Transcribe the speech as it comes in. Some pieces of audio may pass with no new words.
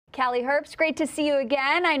Callie Herbst, great to see you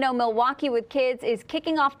again. I know Milwaukee with Kids is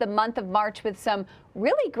kicking off the month of March with some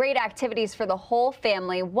really great activities for the whole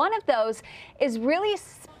family. One of those is really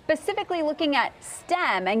specifically looking at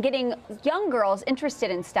STEM and getting young girls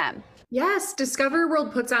interested in STEM. Yes, Discovery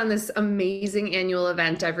World puts on this amazing annual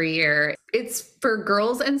event every year. It's for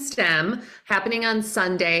girls and STEM, happening on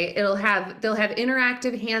Sunday. They'll have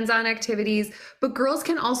interactive hands-on activities, but girls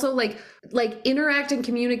can also like interact and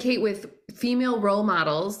communicate with female role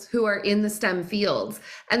models who are in the STEM fields.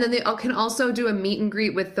 And then they can also do a meet and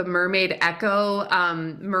greet with the Mermaid Echo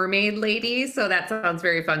mermaid lady. So that sounds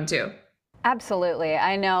very fun too. Absolutely.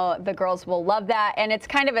 I know the girls will love that. And it's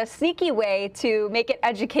kind of a sneaky way to make it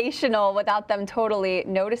educational without them totally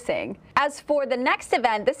noticing. As for the next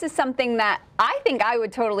event, this is something that I think I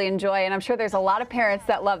would totally enjoy. And I'm sure there's a lot of parents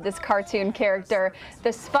that love this cartoon character. The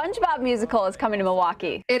SpongeBob musical is coming to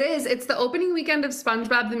Milwaukee. It is. It's the opening weekend of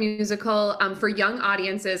SpongeBob the Musical for young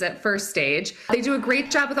audiences at First Stage. They do a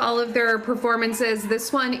great job with all of their performances.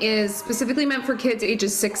 This one is specifically meant for kids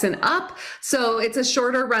ages 6 and up. So it's a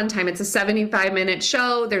shorter runtime. It's a 75-minute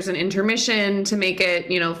show. There's an intermission to make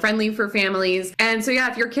it, friendly for families. And so,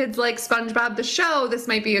 yeah, if your kids like SpongeBob the show, this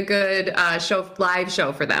might be a good live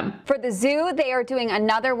show for them. For the zoo, they are doing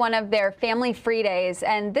another one of their family free days.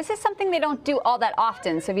 And this is something they don't do all that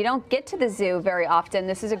often. So if you don't get to the zoo very often,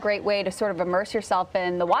 this is a great way to sort of immerse yourself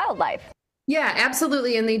in the wildlife. Yeah,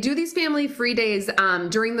 absolutely. And they do these family free days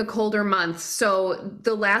during the colder months. So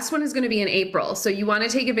the last one is going to be in April. So you want to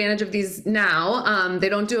take advantage of these now. They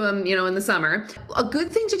don't do them, in the summer. A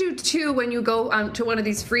good thing to do too when you go to one of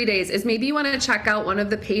these free days is maybe you want to check out one of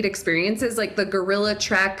the paid experiences, like the Gorilla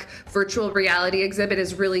Trek virtual reality exhibit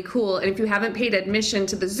is really cool. And if you haven't paid admission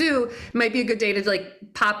to the zoo, it might be a good day to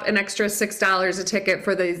pop an extra $6 a ticket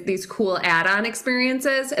for these cool add-on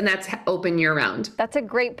experiences. And that's open year round. That's a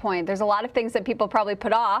great point. There's a lot of things that people probably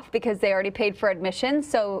put off because they already paid for admission.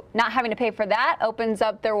 So not having to pay for that opens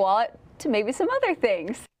up their wallet to maybe some other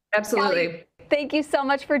things. Absolutely. Callie, thank you so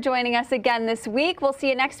much for joining us again this week. We'll see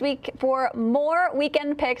you next week for more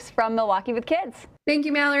weekend picks from Milwaukee with Kids. Thank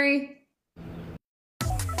you, Mallory.